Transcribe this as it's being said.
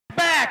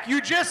back.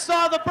 You just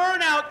saw the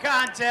burnout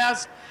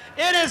contest.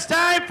 It is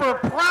time for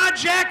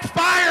Project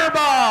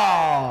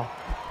Fireball.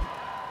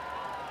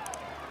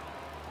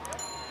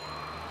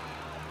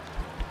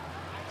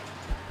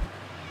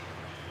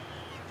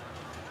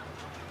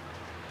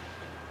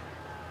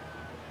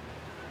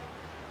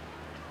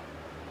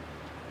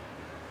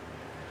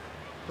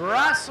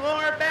 Russ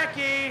or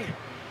Becky,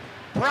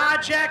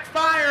 Project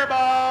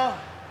Fireball.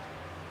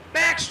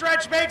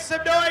 Backstretch makes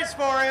some noise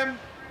for him.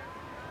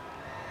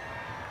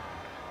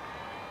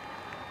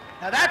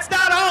 Now that's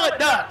not all it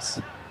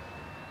does.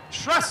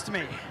 Trust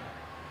me,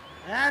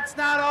 that's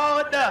not all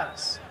it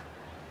does.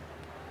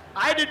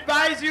 I'd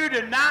advise you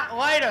to not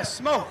light a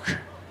smoke.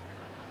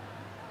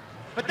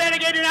 But then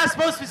again, you're not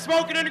supposed to be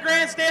smoking in the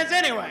grandstands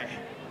anyway.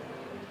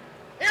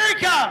 Here he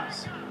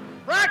comes,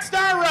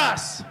 Rockstar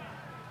Russ.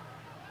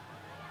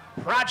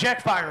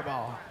 Project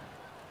Fireball.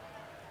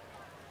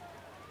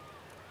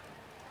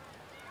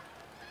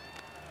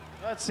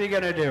 What's he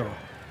gonna do?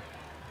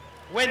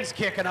 Wind's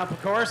kicking up,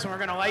 of course, and we're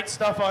gonna light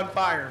stuff on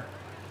fire.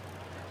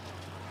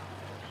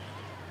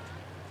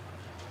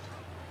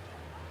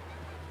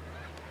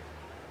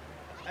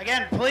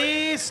 Again,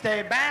 please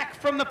stay back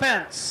from the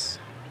fence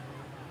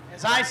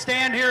as I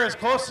stand here as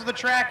close to the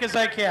track as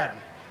I can.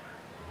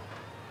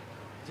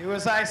 Do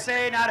as I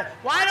say, not.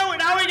 Why don't we,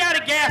 now we got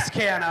a gas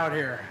can out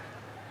here.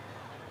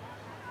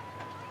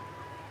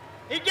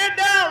 He get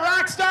down,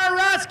 Rockstar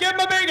Russ, give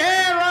him a big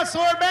hand, Russ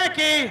or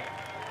Becky.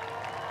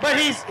 But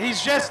he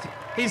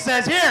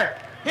says,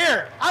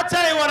 here, I'll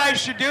tell you what I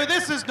should do.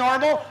 This is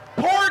normal.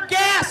 Pour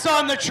gas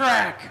on the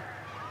track.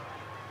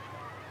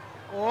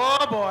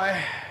 Oh boy.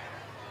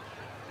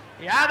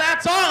 Yeah,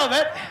 that's all of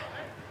it.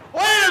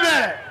 Wait a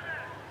minute.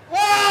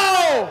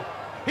 Whoa!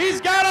 He's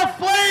got a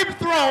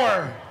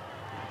flamethrower.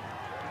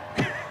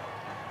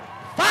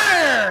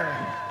 Fire!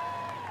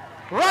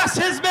 Russ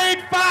has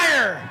made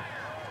fire.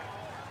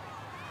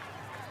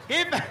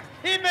 He'd been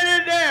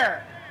in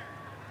there.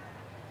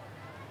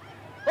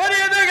 What do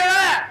you think of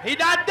that? He's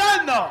not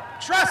done though.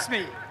 Trust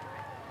me.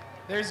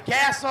 There's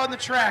gas on the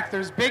track.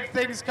 There's big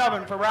things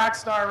coming for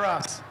Rockstar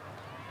Russ.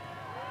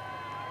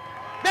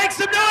 Make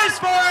some noise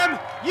for him.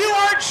 You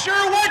aren't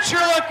sure what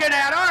you're looking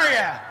at, are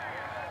you?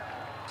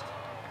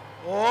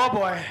 Oh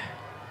boy.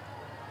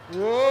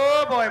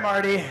 Oh boy,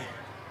 Marty.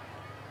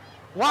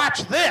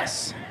 Watch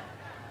this.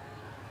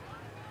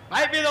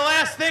 Might be the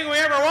last thing we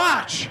ever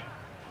watch.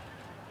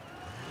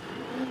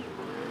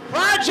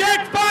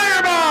 Project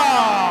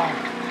Fireball!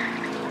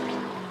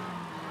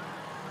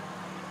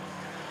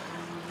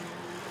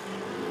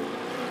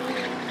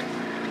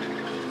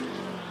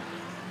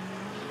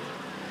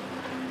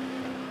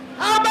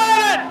 How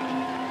about it?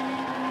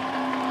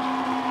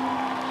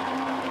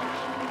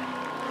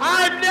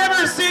 I've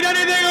never seen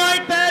anything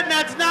like that, and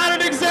that's not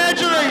an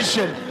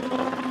exaggeration.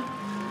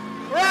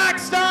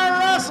 Rockstar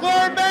Russ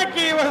or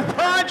Becky with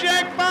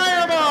Project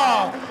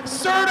Fireball.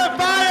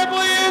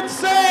 Certifiably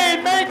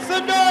insane. Make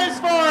some noise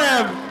for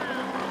him.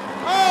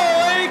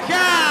 Holy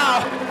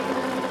cow.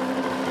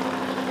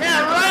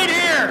 Yeah, right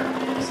here.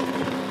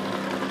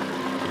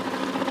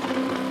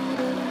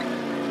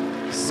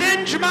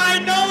 Singe my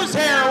nose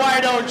hair, why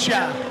don't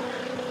ya?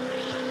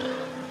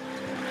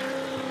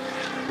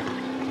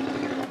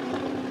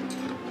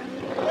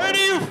 Where do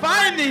you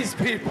find these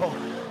people?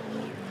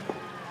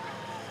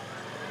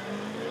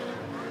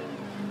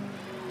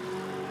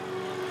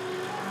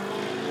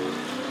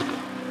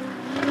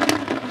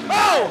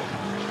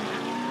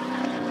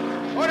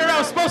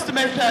 Supposed to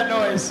make that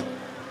noise.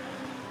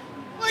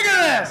 Look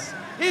at this.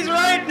 He's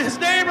writing his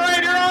name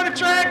right here on the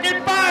track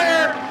in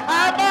fire.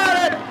 How about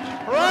it?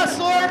 Russ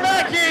or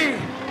Becky.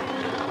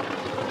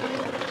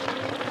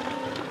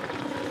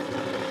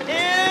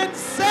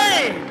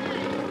 Insane.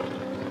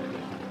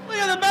 Look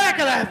at the back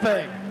of that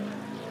thing.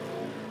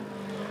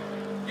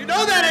 You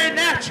know that ain't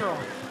natural.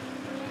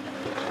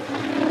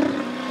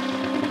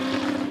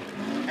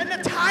 And the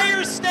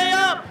tires stay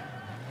up.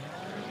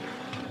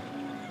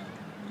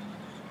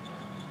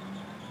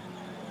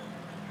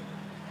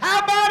 How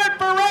about it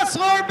for Russ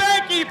or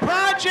Becky?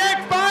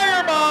 Project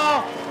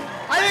Fireball.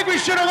 I think we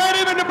should have let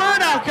him in the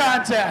burnout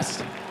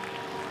contest.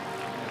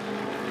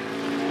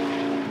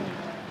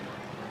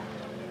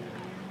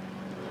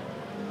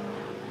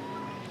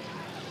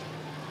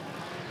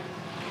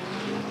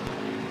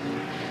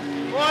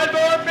 One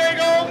more big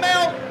old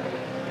melt.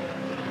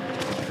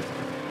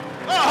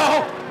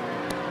 Uh-oh.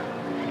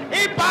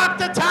 He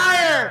popped a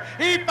tire.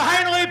 He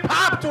finally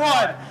popped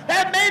one.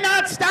 That may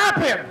not stop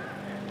him.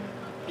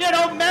 You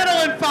know, metal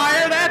and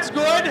fire, that's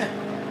good.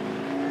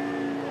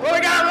 Well, we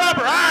got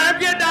rubber. All right, I'm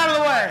getting out of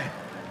the way.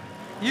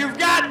 You've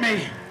got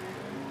me.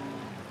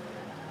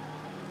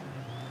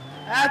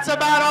 That's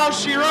about all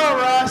she wrote,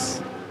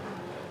 Russ.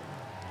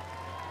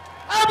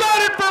 How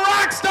about it for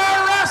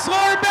Rockstar Russ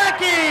or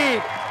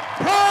Becky?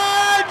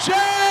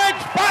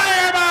 Project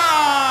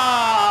Fireball!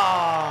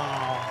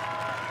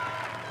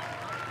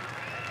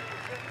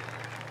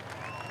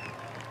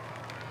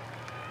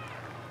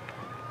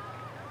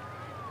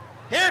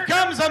 Here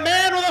comes a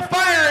man with a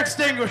fire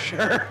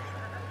extinguisher.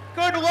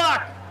 Good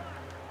luck.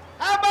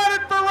 How about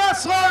it for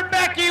Russ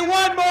Becky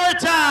one more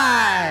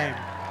time.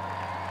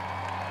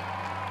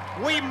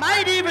 We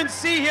might even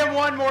see him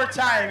one more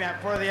time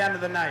before the end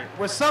of the night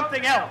with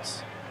something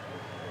else.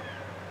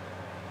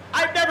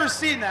 I've never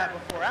seen that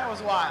before. That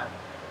was wild.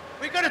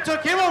 We could have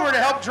took him over to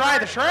help dry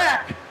the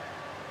track.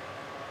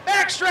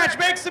 Backstretch,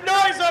 make some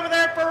noise over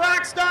there for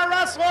Rockstar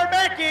Russ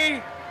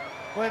Becky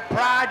with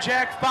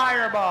Project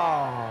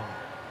Fireball.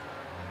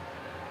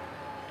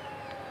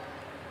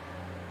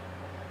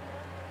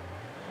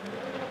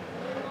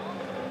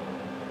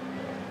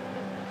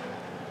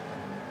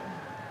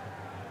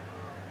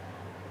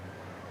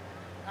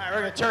 All right,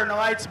 we're going to turn the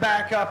lights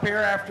back up here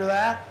after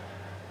that.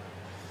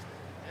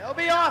 They'll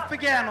be off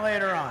again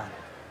later on.